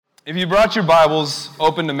If you brought your Bibles,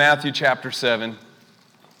 open to Matthew chapter 7.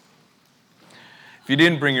 If you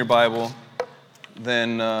didn't bring your Bible,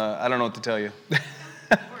 then I don't know what to tell you.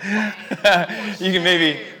 You can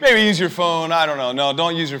maybe use your phone. I don't know. No,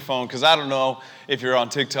 don't use your phone because I don't know if you're on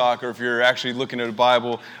TikTok or if you're actually looking at a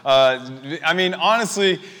Bible.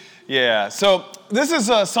 Honestly, yeah. So this is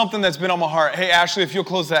something that's been on my heart. Hey, Ashley, if you'll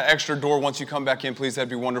close that extra door once you come back in, please, that'd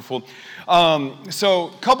be wonderful. So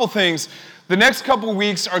a couple things. The next couple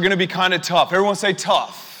weeks are going to be kind of tough. Everyone say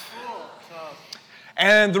tough.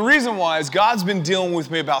 And the reason why is God's been dealing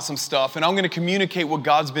with me about some stuff, and I'm going to communicate what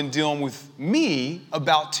God's been dealing with me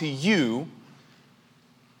about to you.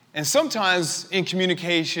 And sometimes in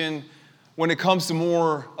communication, when it comes to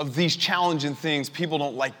more of these challenging things, people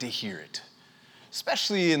don't like to hear it,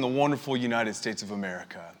 especially in the wonderful United States of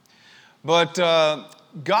America. But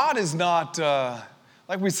God is not,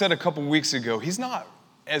 like we said a couple weeks ago, He's not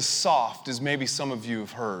as soft as maybe some of you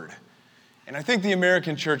have heard. And I think the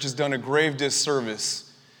American church has done a grave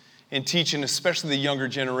disservice in teaching, especially the younger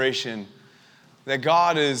generation, that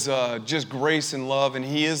God is just grace and love, and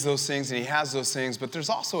He is those things, and He has those things, but there's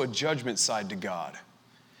also a judgment side to God.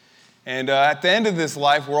 And at the end of this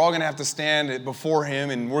life, we're all going to have to stand before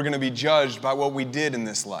Him, and we're going to be judged by what we did in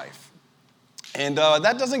this life. And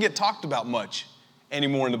that doesn't get talked about much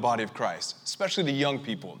anymore in the body of Christ, especially the young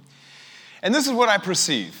people. And this is what I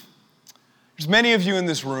perceive. There's many of you in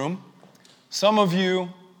this room. Some of you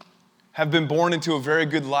have been born into a very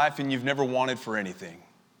good life and you've never wanted for anything.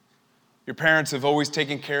 Your parents have always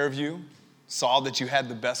taken care of you, saw that you had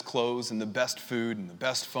the best clothes and the best food and the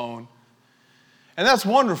best phone. And that's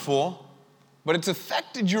wonderful, but it's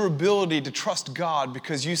affected your ability to trust God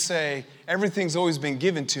because you say, everything's always been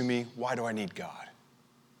given to me, why do I need God?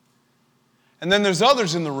 And then there's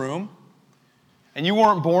others in the room, and you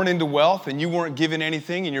weren't born into wealth, and you weren't given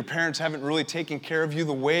anything, and your parents haven't really taken care of you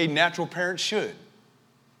the way natural parents should.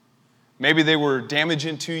 Maybe they were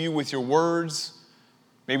damaging to you with your words.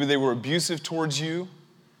 Maybe they were abusive towards you.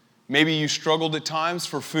 Maybe you struggled at times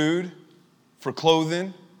for food, for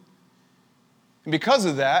clothing. And because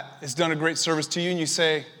of that, it's done a great service to you, and you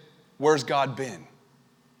say, where's God been?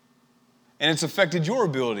 And it's affected your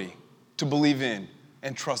ability to believe in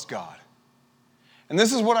and trust God. And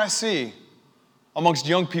this is what I see amongst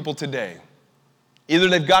young people today. Either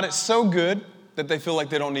they've got it so good that they feel like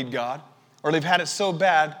they don't need God, or they've had it so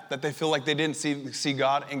bad that they feel like they didn't see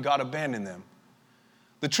God and God abandoned them.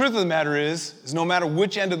 The truth of the matter is no matter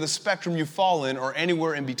which end of the spectrum you fall in or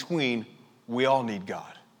anywhere in between, we all need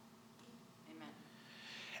God. Amen.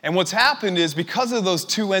 And what's happened is because of those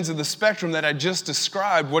two ends of the spectrum that I just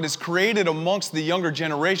described, what is created amongst the younger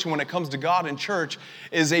generation when it comes to God and church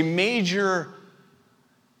is a major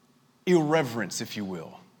irreverence, if you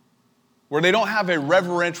will, where they don't have a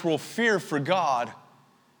reverential fear for God,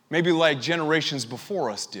 maybe like generations before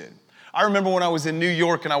us did. I remember when I was in New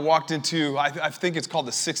York and I walked into, I think it's called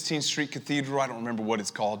the 16th Street Cathedral. I don't remember what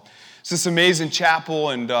it's called. It's this amazing chapel,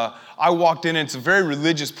 and I walked in, and it's a very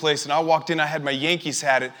religious place, and I walked in, I had my Yankees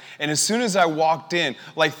hat, and as soon as I walked in,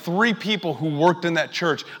 like 3 people who worked in that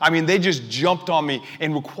church, they just jumped on me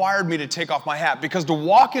and required me to take off my hat, because to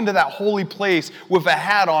walk into that holy place with a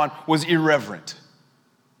hat on was irreverent.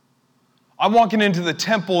 I'm walking into the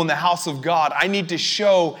temple in the house of God. I need to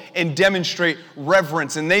show and demonstrate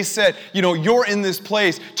reverence. And they said, you're in this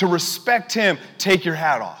place to respect Him, take your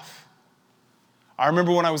hat off. I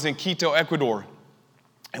remember when I was in Quito, Ecuador,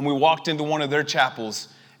 and we walked into one of their chapels,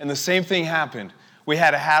 and the same thing happened. We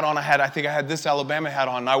had a hat on. I think I had this Alabama hat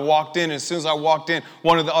on, and I walked in, and as soon as I walked in,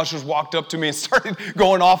 one of the ushers walked up to me and started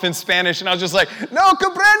going off in Spanish, and I was just like, no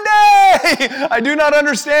comprende! I do not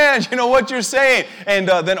understand, what you're saying. And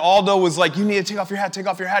then Aldo was like, you need to take off your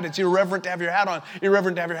hat. It's irreverent to have your hat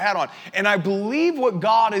on. And I believe what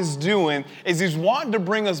God is doing is He's wanting to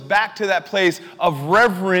bring us back to that place of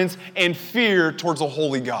reverence and fear towards a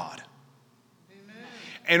holy God. Amen.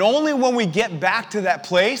 And only when we get back to that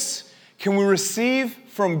place can we receive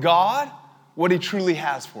from God what He truly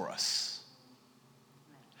has for us.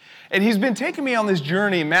 And He's been taking me on this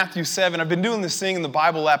journey in Matthew 7. I've been doing this thing in the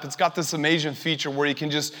Bible app. It's got this amazing feature where you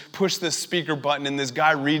can just push this speaker button and this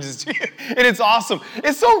guy reads it to you. And it's awesome.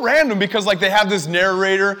 It's so random because they have this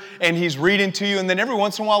narrator and he's reading to you. And then every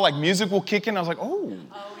once in a while, music will kick in. I was like,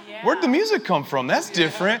 yeah. Where'd the music come from? That's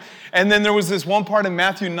different. And then there was this one part in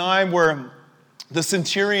Matthew 9 where The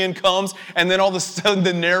centurion comes, and then all of a sudden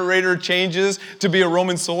the narrator changes to be a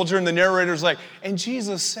Roman soldier, and the narrator's like, and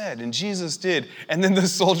Jesus said, and Jesus did. And then the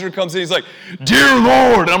soldier comes in, he's like, dear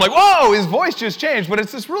Lord. And I'm like, whoa, his voice just changed. But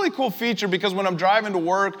it's this really cool feature because when I'm driving to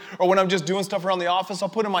work or when I'm just doing stuff around the office, I'll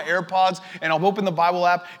put in my AirPods and I'll open the Bible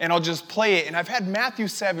app and I'll just play it. And I've had Matthew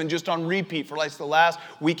 7 just on repeat for like the last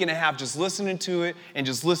week and a half, just listening to it and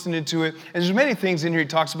just listening to it. And there's many things in here he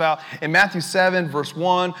talks about. In Matthew 7, verse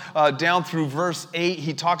 1, down through verse 8,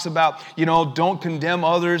 he talks about, don't condemn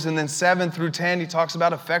others. And then 7 through 10, he talks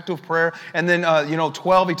about effective prayer. And then,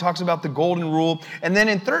 12, he talks about the golden rule. And then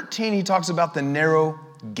in 13, he talks about the narrow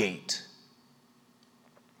gate.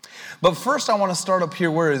 But first, I want to start up here.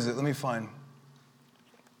 Where is it? Let me find.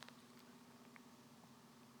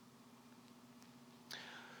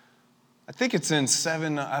 I think it's in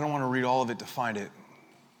 7. I don't want to read all of it to find it.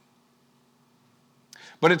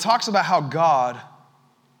 But it talks about how God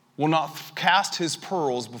will not cast his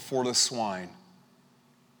pearls before the swine.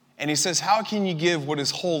 And he says, how can you give what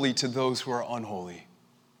is holy to those who are unholy?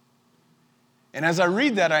 And as I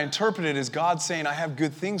read that, I interpret it as God saying, I have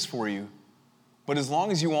good things for you, but as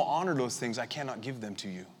long as you won't honor those things, I cannot give them to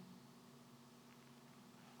you.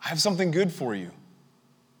 I have something good for you.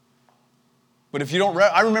 But if you don't,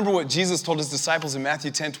 I remember what Jesus told his disciples in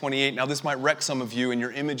Matthew 10:28. Now this might wreck some of you in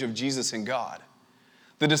your image of Jesus and God.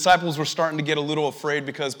 The disciples were starting to get a little afraid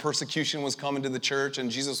because persecution was coming to the church, and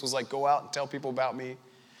Jesus was like, go out and tell people about me.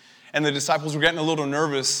 And the disciples were getting a little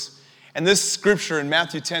nervous. And this scripture in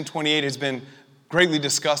Matthew 10:28 has been greatly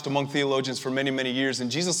discussed among theologians for many, many years.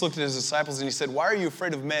 And Jesus looked at his disciples and he said, why are you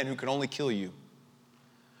afraid of men who can only kill you?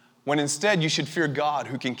 When instead you should fear God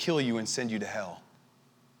who can kill you and send you to hell.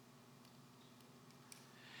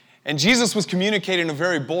 And Jesus was communicating a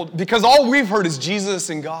very bold, because all we've heard is Jesus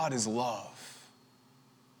and God is love.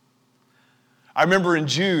 I remember in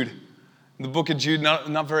Jude, the book of Jude,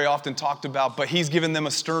 not very often talked about, but he's given them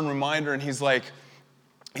a stern reminder, and he's like,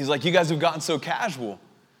 you guys have gotten so casual.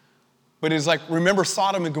 But he's like, remember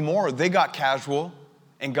Sodom and Gomorrah, they got casual,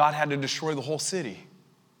 and God had to destroy the whole city.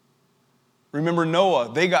 Remember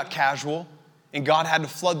Noah, they got casual, and God had to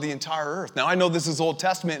flood the entire earth. Now, I know this is Old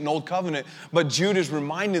Testament and Old Covenant, but Jude is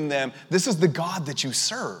reminding them, this is the God that you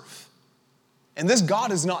serve. And this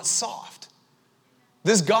God is not soft.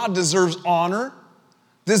 This God deserves honor.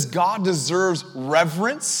 This God deserves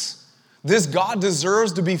reverence. This God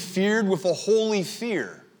deserves to be feared with a holy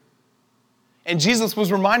fear. And Jesus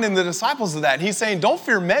was reminding the disciples of that. He's saying, don't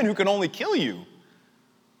fear men who can only kill you.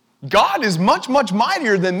 God is much, much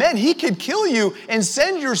mightier than men. He could kill you and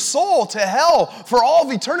send your soul to hell for all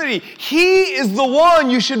of eternity. He is the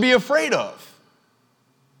one you should be afraid of.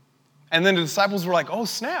 And then the disciples were like, oh,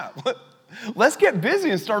 snap. Let's get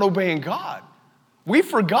busy and start obeying God. We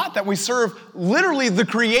forgot that we serve literally the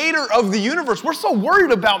creator of the universe. We're so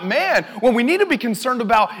worried about man when we need to be concerned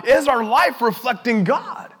about, is our life reflecting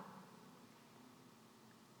God?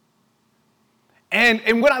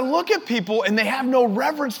 And when I look at people and they have no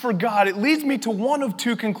reverence for God, it leads me to one of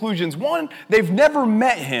two conclusions. One, they've never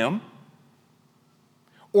met him.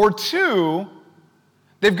 Or two,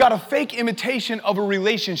 they've got a fake imitation of a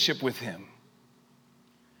relationship with him.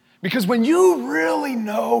 Because when you really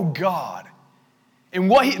know God,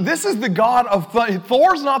 and this is the God of thunder.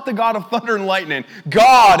 Thor's not the God of thunder and lightning.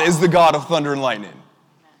 God is the God of thunder and lightning.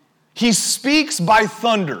 He speaks by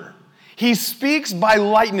thunder. He speaks by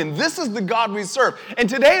lightning. This is the God we serve. And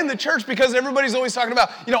today in the church, because everybody's always talking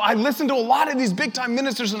about, I listen to a lot of these big time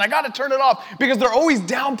ministers and I got to turn it off because they're always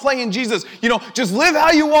downplaying Jesus. Just live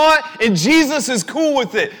how you want and Jesus is cool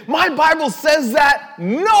with it. My Bible says that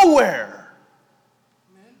nowhere.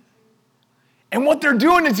 And what they're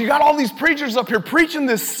doing is you got all these preachers up here preaching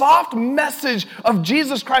this soft message of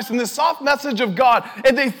Jesus Christ and this soft message of God.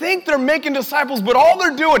 And they think they're making disciples, but all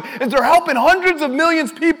they're doing is they're helping hundreds of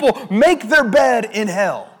millions of people make their bed in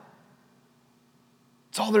hell.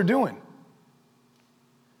 That's all they're doing.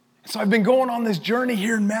 So I've been going on this journey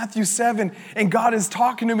here in Matthew 7, and God is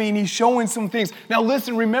talking to me and he's showing some things. Now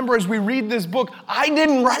listen, remember as we read this book, I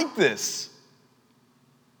didn't write this.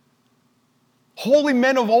 Holy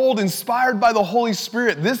men of old, inspired by the Holy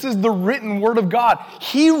Spirit. This is the written word of God.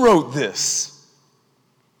 He wrote this.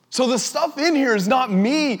 So the stuff in here is not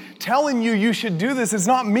me telling you should do this. It's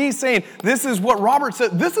not me saying this is what Robert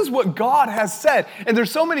said. This is what God has said. And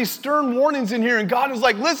there's so many stern warnings in here. And God is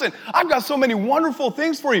like, listen, I've got so many wonderful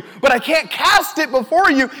things for you, but I can't cast it before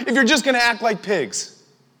you if you're just going to act like pigs.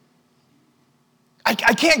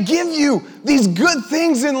 I can't give you these good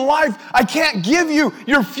things in life. I can't give you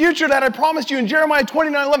your future that I promised you in Jeremiah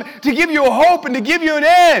 29:11 to give you a hope and to give you an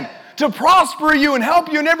end. to prosper you and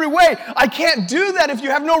help you in every way. I can't do that if you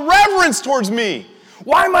have no reverence towards me.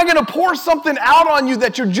 Why am I going to pour something out on you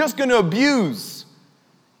that you're just going to abuse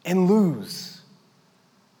and lose?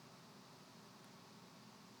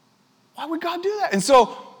 Why would God do that? And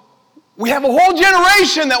so we have a whole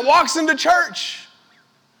generation that walks into church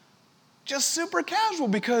just super casual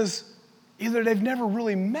because either they've never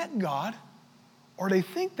really met God or they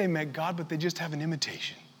think they met God, but they just have an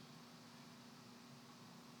imitation.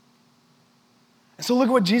 And so look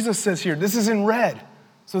at what Jesus says here. This is in red.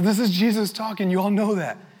 So this is Jesus talking. You all know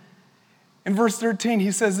that. In verse 13,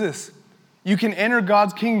 he says this: you can enter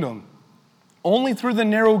God's kingdom only through the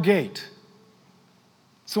narrow gate.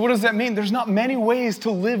 So what does that mean? There's not many ways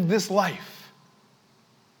to live this life.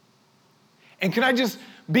 And can I just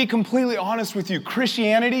be completely honest with you?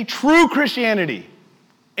 Christianity, true Christianity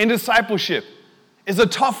and discipleship is a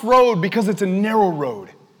tough road because it's a narrow road.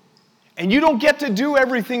 And you don't get to do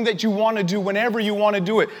everything that you want to do whenever you want to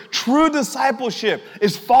do it. True discipleship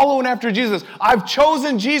is following after Jesus. I've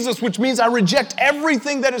chosen Jesus, which means I reject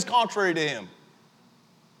everything that is contrary to him.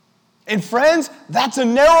 And friends, that's a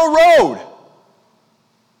narrow road.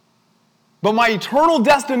 But my eternal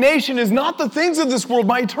destination is not the things of this world.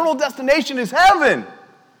 My eternal destination is heaven.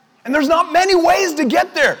 And there's not many ways to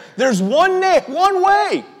get there. There's one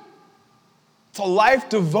way. It's a life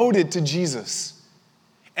devoted to Jesus.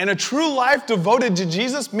 And a true life devoted to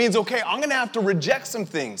Jesus means, okay, I'm going to have to reject some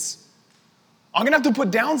things. I'm going to have to put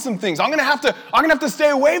down some things. I'm going to have to stay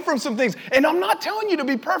away from some things. And I'm not telling you to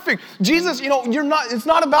be perfect. Jesus, it's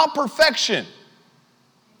not about perfection.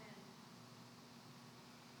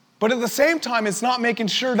 But at the same time, it's not making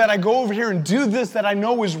sure that I go over here and do this that I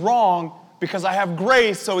know is wrong because I have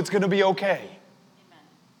grace, so it's going to be okay.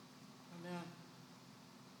 Amen.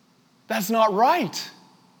 That's not right.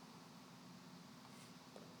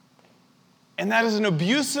 And that is an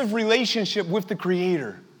abusive relationship with the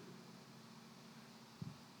Creator.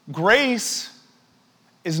 Grace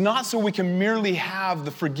is not so we can merely have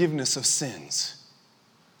the forgiveness of sins.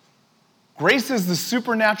 Grace is the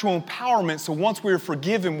supernatural empowerment so once we are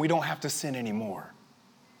forgiven, we don't have to sin anymore.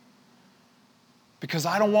 Because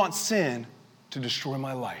I don't want sin to destroy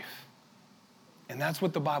my life. And that's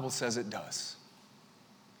what the Bible says it does.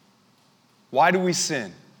 Why do we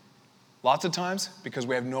sin? Lots of times because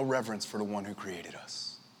we have no reverence for the one who created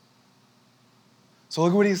us. So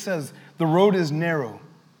look at what he says. The road is narrow.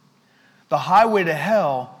 The highway to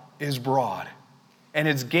hell is broad. And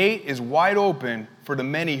its gate is wide open for the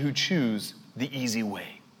many who choose the easy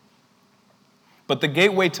way. But the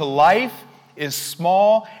gateway to life is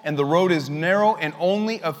small and the road is narrow and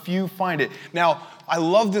only a few find it. Now, I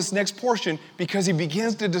love this next portion because he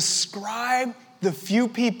begins to describe the few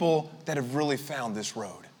people that have really found this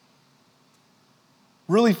road.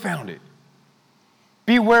 Really found it.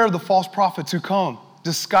 Beware of the false prophets who come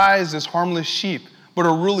disguised as harmless sheep, but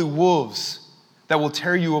are really wolves that will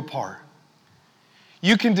tear you apart.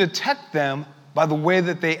 You can detect them by the way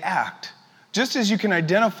that they act, just as you can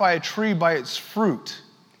identify a tree by its fruit.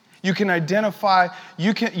 You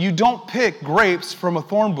don't pick grapes from a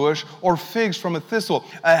thorn bush or figs from a thistle.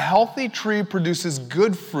 A healthy tree produces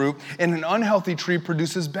good fruit, and an unhealthy tree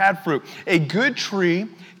produces bad fruit. A good tree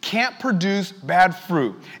can't produce bad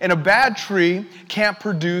fruit, and a bad tree can't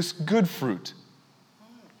produce good fruit.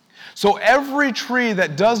 So every tree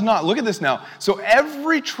that does not, look at this now. So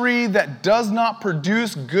every tree that does not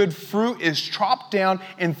produce good fruit is chopped down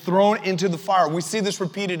and thrown into the fire. We see this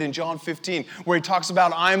repeated in John 15, where he talks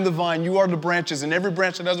about, I am the vine, you are the branches, and every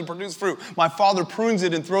branch that doesn't produce fruit, my Father prunes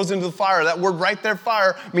it and throws it into the fire. That word right there,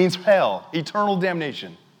 fire, means hell, eternal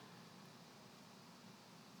damnation.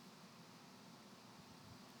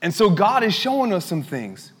 And so God is showing us some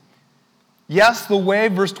things. Yes, the way,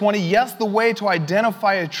 verse 20, yes, the way to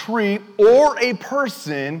identify a tree or a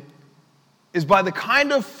person is by the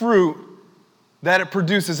kind of fruit that it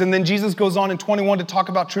produces. And then Jesus goes on in 21 to talk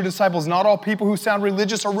about true disciples. Not all people who sound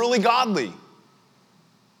religious are really godly.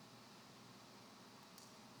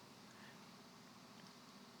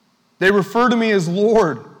 They refer to me as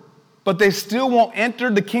Lord, but they still won't enter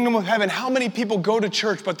the kingdom of heaven. How many people go to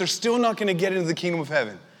church, but they're still not going to get into the kingdom of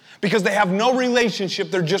heaven? Because they have no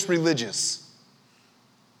relationship, they're just religious.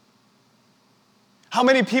 How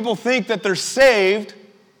many people think that they're saved,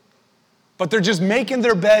 but they're just making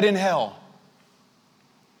their bed in hell?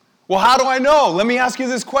 Well, how do I know? Let me ask you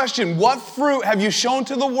this question. What fruit have you shown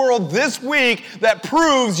to the world this week that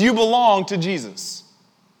proves you belong to Jesus?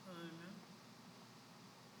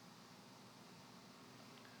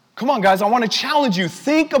 Come on, guys, I want to challenge you.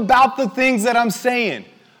 Think about the things that I'm saying.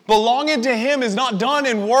 Belonging to Him is not done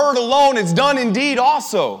in word alone, it's done in deed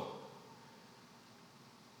also.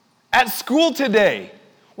 At school today,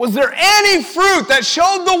 was there any fruit that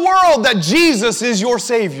showed the world that Jesus is your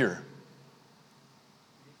Savior?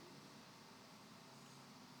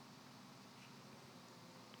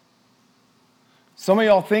 Some of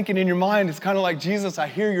y'all thinking in your mind, it's kind of like, Jesus, I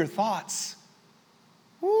hear your thoughts.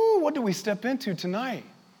 Ooh, what do we step into tonight?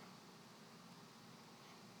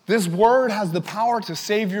 This word has the power to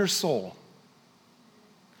save your soul.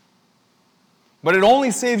 But it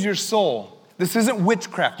only saves your soul. This isn't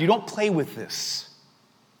witchcraft. You don't play with this.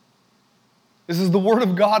 This is the word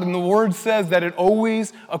of God, and the word says that it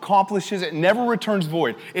always accomplishes, it never returns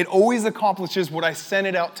void. It always accomplishes what I sent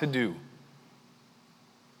it out to do.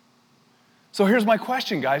 So here's my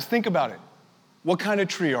question, guys. Think about it. What kind of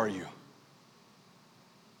tree are you?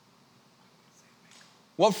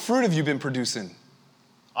 What fruit have you been producing?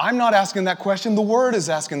 I'm not asking that question. The Word is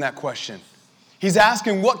asking that question. He's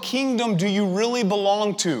asking, what kingdom do you really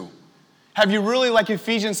belong to? Have you really, like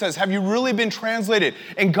Ephesians says, have you really been translated?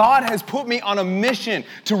 And God has put me on a mission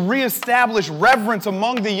to reestablish reverence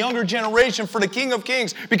among the younger generation for the King of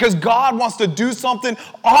Kings, because God wants to do something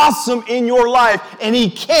awesome in your life, and He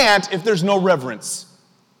can't if there's no reverence.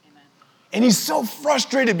 Amen. And He's so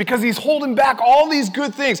frustrated because He's holding back all these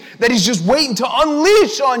good things that He's just waiting to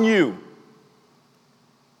unleash on you.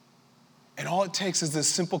 And all it takes is this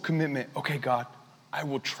simple commitment. Okay, God, I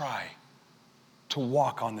will try to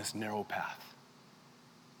walk on this narrow path.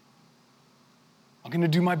 I'm going to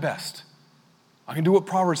do my best. I'm going to do what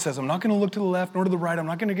Proverbs says. I'm not going to look to the left nor to the right. I'm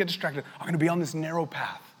not going to get distracted. I'm going to be on this narrow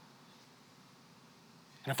path.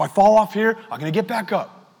 And if I fall off here, I'm going to get back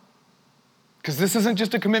up. Because this isn't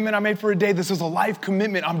just a commitment I made for a day. This is a life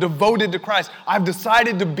commitment. I'm devoted to Christ. I've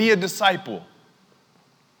decided to be a disciple.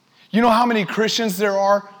 You know how many Christians there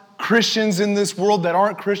are? Christians in this world that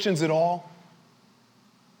aren't Christians at all?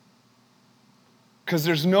 Because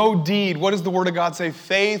there's no deed. What does the Word of God say?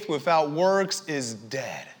 Faith without works is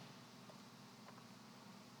dead.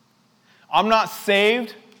 I'm not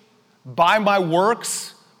saved by my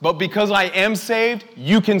works, but because I am saved,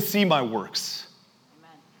 you can see my works.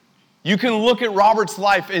 Amen. You can look at Robert's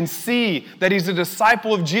life and see that he's a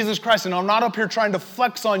disciple of Jesus Christ. And I'm not up here trying to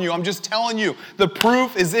flex on you. I'm just telling you, the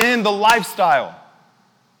proof is in the lifestyle.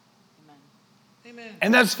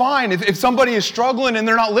 And that's fine. If somebody is struggling and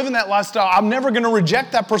they're not living that lifestyle, I'm never going to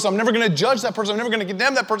reject that person. I'm never going to judge that person. I'm never going to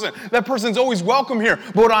condemn that person. That person's always welcome here.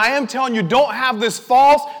 But what I am telling you, don't have this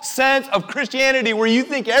false sense of Christianity where you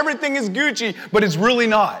think everything is Gucci, but it's really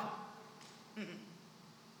not.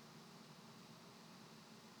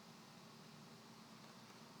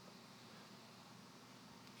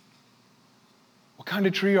 What kind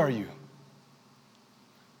of tree are you?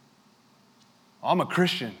 I'm a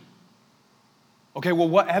Christian. Okay, well,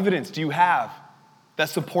 what evidence do you have that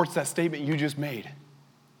supports that statement you just made?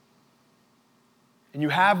 And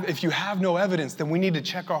if you have no evidence, then we need to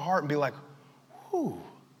check our heart and be like, whew,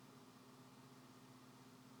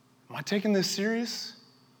 am I taking this serious?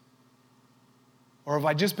 Or have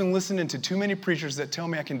I just been listening to too many preachers that tell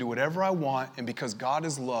me I can do whatever I want, and because God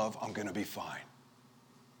is love, I'm going to be fine?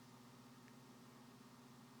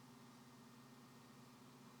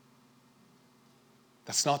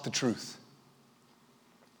 That's not the truth.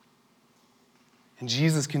 And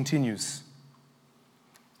Jesus continues.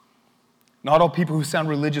 Not all people who sound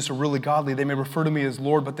religious are really godly. They may refer to me as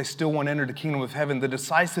Lord, but they still won't enter the kingdom of heaven. The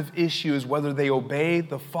decisive issue is whether they obey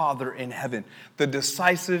the Father in heaven. The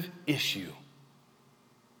decisive issue.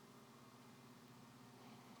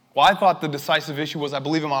 Well, I thought the decisive issue was I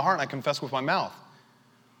believe in my heart and I confess with my mouth.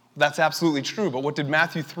 That's absolutely true. But what did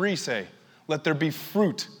Matthew 3 say? Let there be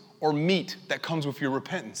fruit or meat that comes with your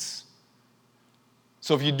repentance.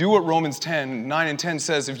 So if you do what Romans 10, 9 and 10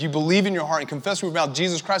 says, if you believe in your heart and confess with your mouth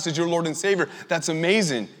Jesus Christ is your Lord and Savior, that's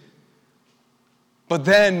amazing. But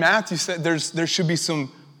then Matthew said there should be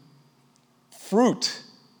some fruit.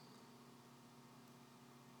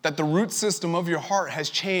 That the root system of your heart has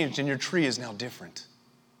changed and your tree is now different.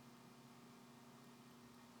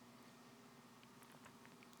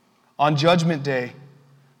 On Judgment Day,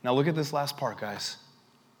 now look at this last part, guys.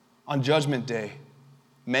 On Judgment Day,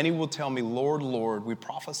 many will tell me, Lord, Lord, we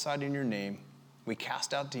prophesied in your name. We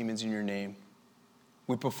cast out demons in your name.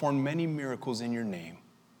 We performed many miracles in your name.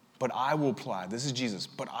 But I will reply, this is Jesus,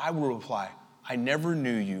 but I will reply, I never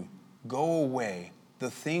knew you. Go away. The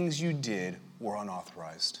things you did were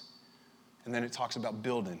unauthorized. And then it talks about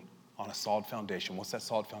building on a solid foundation. What's that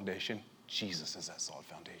solid foundation? Jesus is that solid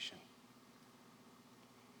foundation.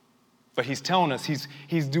 But he's telling us,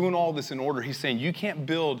 he's doing all this in order. He's saying you can't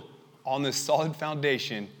build on this solid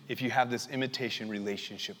foundation if you have this imitation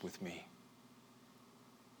relationship with me.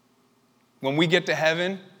 When we get to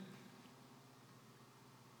heaven,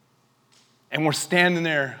 And we're standing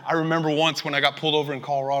there. I remember once when I got pulled over in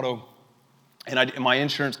Colorado, and my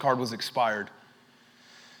insurance card was expired.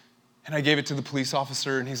 And I gave it to the police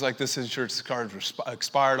officer, and he's like, this insurance card is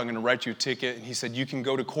expired. I'm going to write you a ticket. And he said, you can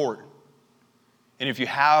go to court. And if you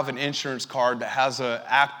have an insurance card that has an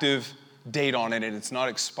active date on it and it's not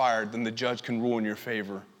expired, then the judge can rule in your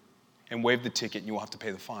favor and waive the ticket, and you won't have to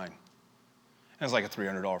pay the fine. And it was like a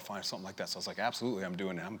 $300 fine, something like that. So I was like, absolutely, I'm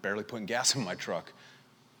doing it. I'm barely putting gas in my truck.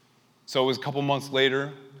 So it was a couple months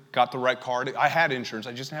later, got the right card. I had insurance,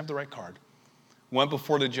 I just didn't have the right card. Went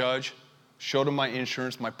before the judge, showed him my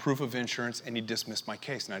insurance, my proof of insurance, and he dismissed my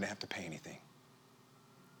case, and I didn't have to pay anything.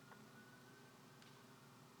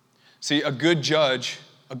 See, a good judge,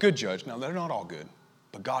 now they're not all good,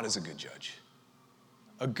 but God is a good judge.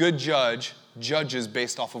 A good judge judges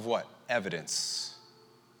based off of what? Evidence.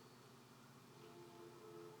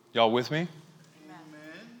 Y'all with me? Amen.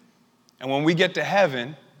 And when we get to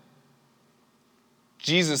heaven,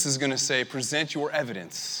 Jesus is going to say, present your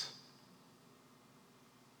evidence.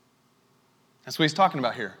 That's what he's talking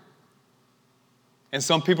about here. And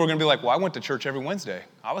some people are going to be like, well, I went to church every Wednesday.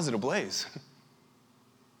 I was at a Blaze. I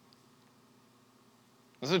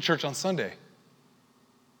was at church on Sunday.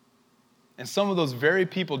 And some of those very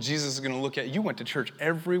people, Jesus is going to look at, you went to church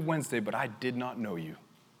every Wednesday, but I did not know you.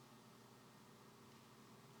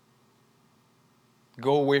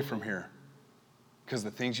 Go away from here, because the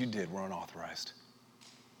things you did were unauthorized.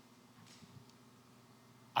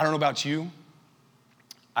 I don't know about you.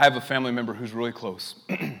 I have a family member who's really close.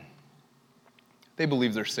 They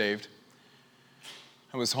believe they're saved.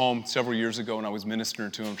 I was home several years ago and I was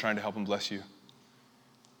ministering to him, trying to help him bless you.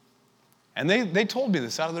 And they told me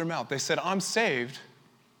this out of their mouth. They said, I'm saved,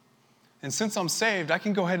 and since I'm saved, I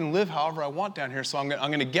can go ahead and live however I want down here, so I'm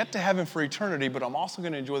going to get to heaven for eternity, but I'm also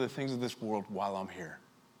going to enjoy the things of this world while I'm here.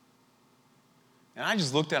 And I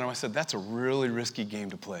just looked at him and I said, that's a really risky game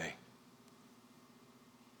to play.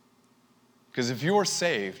 Because if you're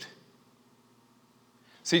saved,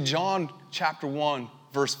 see, John chapter 1,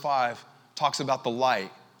 verse 5 talks about the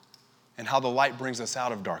light and how the light brings us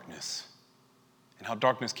out of darkness and how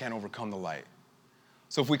darkness can't overcome the light.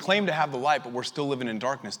 So if we claim to have the light, but we're still living in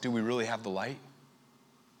darkness, do we really have the light?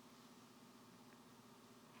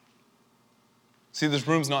 See, this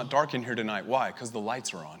room's not dark in here tonight. Why? Because the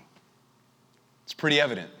lights are on. It's pretty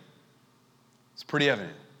evident. It's pretty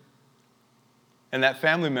evident. And that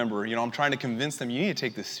family member, I'm trying to convince them, you need to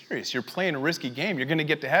take this serious. You're playing a risky game. You're going to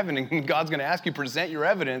get to heaven, and God's going to ask you to present your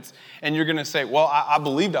evidence, and you're going to say, well, I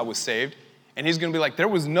believed I was saved. And he's going to be like, there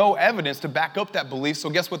was no evidence to back up that belief, so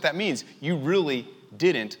guess what that means? You really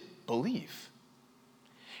didn't believe.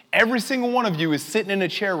 Every single one of you is sitting in a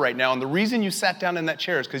chair right now, and the reason you sat down in that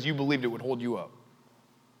chair is because you believed it would hold you up.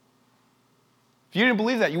 If you didn't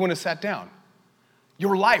believe that, you wouldn't have sat down.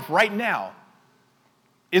 Your life right now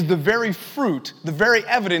is the very fruit, the very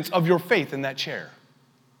evidence of your faith in that chair.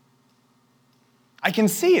 I can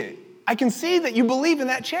see it. I can see that you believe in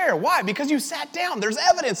that chair. Why? Because you sat down. There's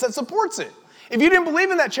evidence that supports it. If you didn't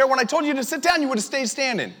believe in that chair, when I told you to sit down, you would have stayed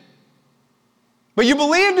standing. But you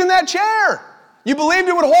believed in that chair. You believed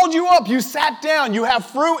it would hold you up. You sat down. You have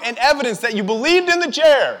fruit and evidence that you believed in the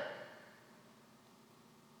chair.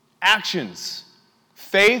 Actions.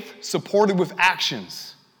 Faith supported with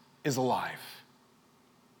actions is alive.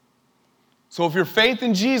 So if your faith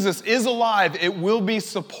in Jesus is alive, it will be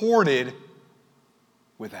supported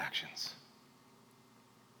with actions.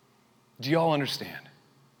 Do y'all understand?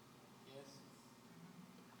 Yes.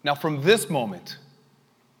 Now from this moment,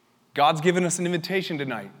 God's given us an invitation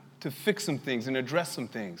tonight to fix some things and address some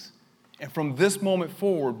things. And from this moment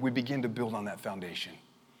forward, we begin to build on that foundation.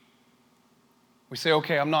 We say,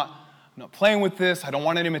 okay, I'm not playing with this. I don't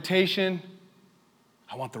want an imitation.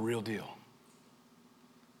 I want the real deal.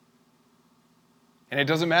 And it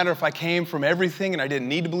doesn't matter if I came from everything and I didn't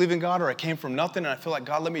need to believe in God, or I came from nothing and I feel like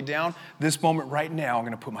God let me down. This moment right now, I'm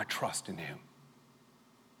going to put my trust in Him.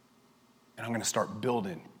 And I'm going to start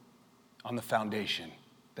building on the foundation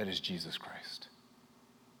that is Jesus Christ.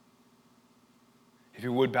 If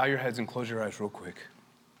you would, bow your heads and close your eyes real quick.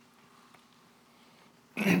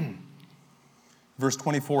 Verse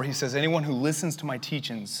 24, he says, anyone who listens to my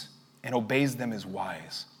teachings and obeys them is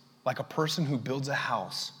wise, like a person who builds a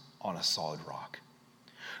house on a solid rock.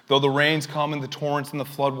 Though the rains come and the torrents and the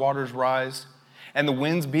floodwaters rise, and the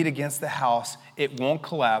winds beat against the house, it won't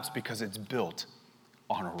collapse because it's built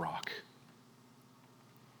on a rock.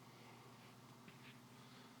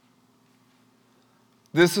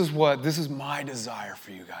 This is my desire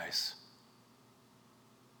for you guys.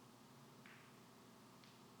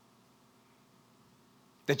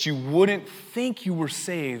 That you wouldn't think you were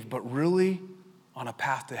saved, but really on a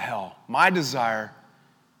path to hell. My desire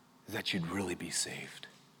is that you'd really be saved.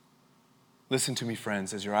 Listen to me,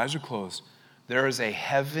 friends, as your eyes are closed. There is a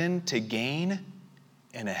heaven to gain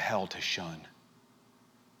and a hell to shun.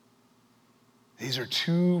 These are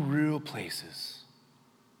two real places.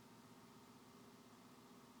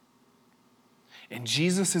 And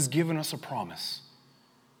Jesus has given us a promise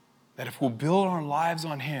that if we'll build our lives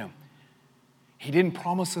on him, he didn't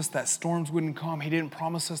promise us that storms wouldn't come. He didn't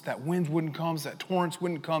promise us that winds wouldn't come, that torrents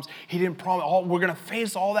wouldn't come. He didn't promise, we're going to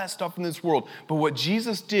face all that stuff in this world. But what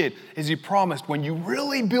Jesus did is he promised, when you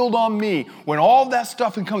really build on me, when all that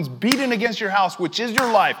stuff comes beating against your house, which is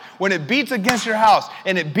your life, when it beats against your house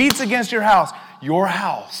and it beats against your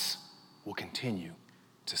house will continue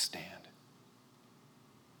to stand.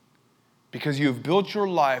 Because you have built your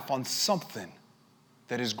life on something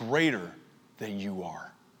that is greater than you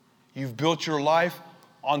are. You've built your life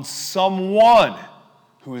on someone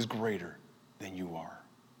who is greater than you are.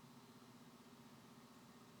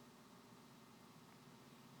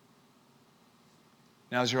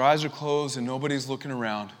 Now, as your eyes are closed and nobody's looking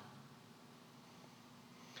around,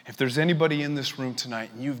 if there's anybody in this room tonight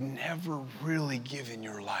and you've never really given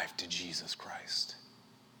your life to Jesus Christ,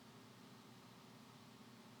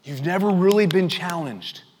 you've never really been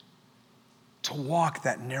challenged to walk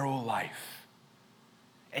that narrow life.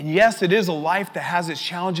 And yes, it is a life that has its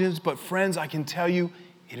challenges, but friends, I can tell you,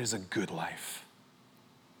 it is a good life.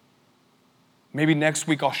 Maybe next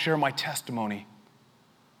week I'll share my testimony.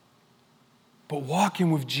 But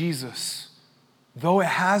walking with Jesus, though it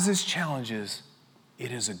has its challenges,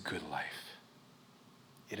 it is a good life.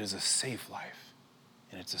 It is a safe life,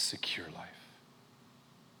 and it's a secure life.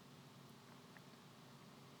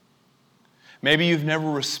 Maybe you've never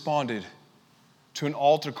responded to an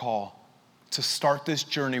altar call to start this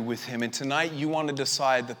journey with him. And tonight you want to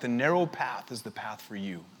decide that the narrow path is the path for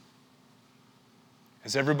you.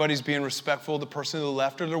 As everybody's being respectful, the person to the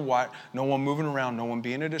left or the right, no one moving around, no one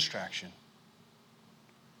being a distraction.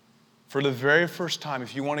 For the very first time,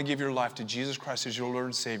 if you want to give your life to Jesus Christ as your Lord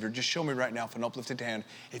and Savior, just show me right now with an uplifted hand.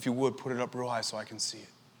 If you would, put it up real high so I can see it.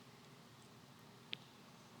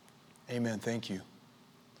 Amen. Thank you.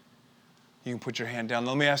 You can put your hand down.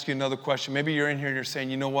 Let me ask you another question. Maybe you're in here and you're saying,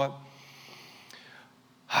 you know what?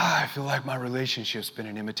 I feel like my relationship's been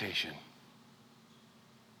an imitation.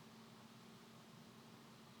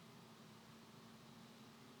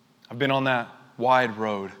 I've been on that wide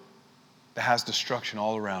road that has destruction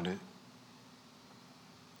all around it.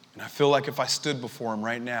 And I feel like if I stood before him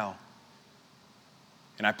right now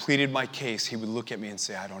and I pleaded my case, he would look at me and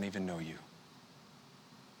say, I don't even know you.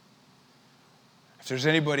 If there's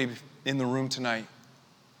anybody in the room tonight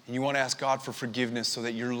and you want to ask God for forgiveness so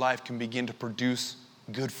that your life can begin to produce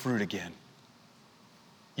good fruit again.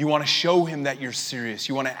 You want to show him that you're serious.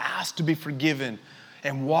 You want to ask to be forgiven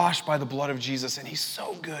and washed by the blood of Jesus. And he's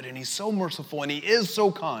so good and he's so merciful and he is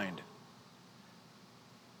so kind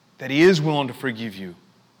that he is willing to forgive you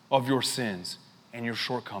of your sins and your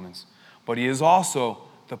shortcomings. But he is also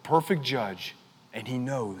the perfect judge and he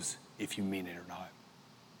knows if you mean it or not.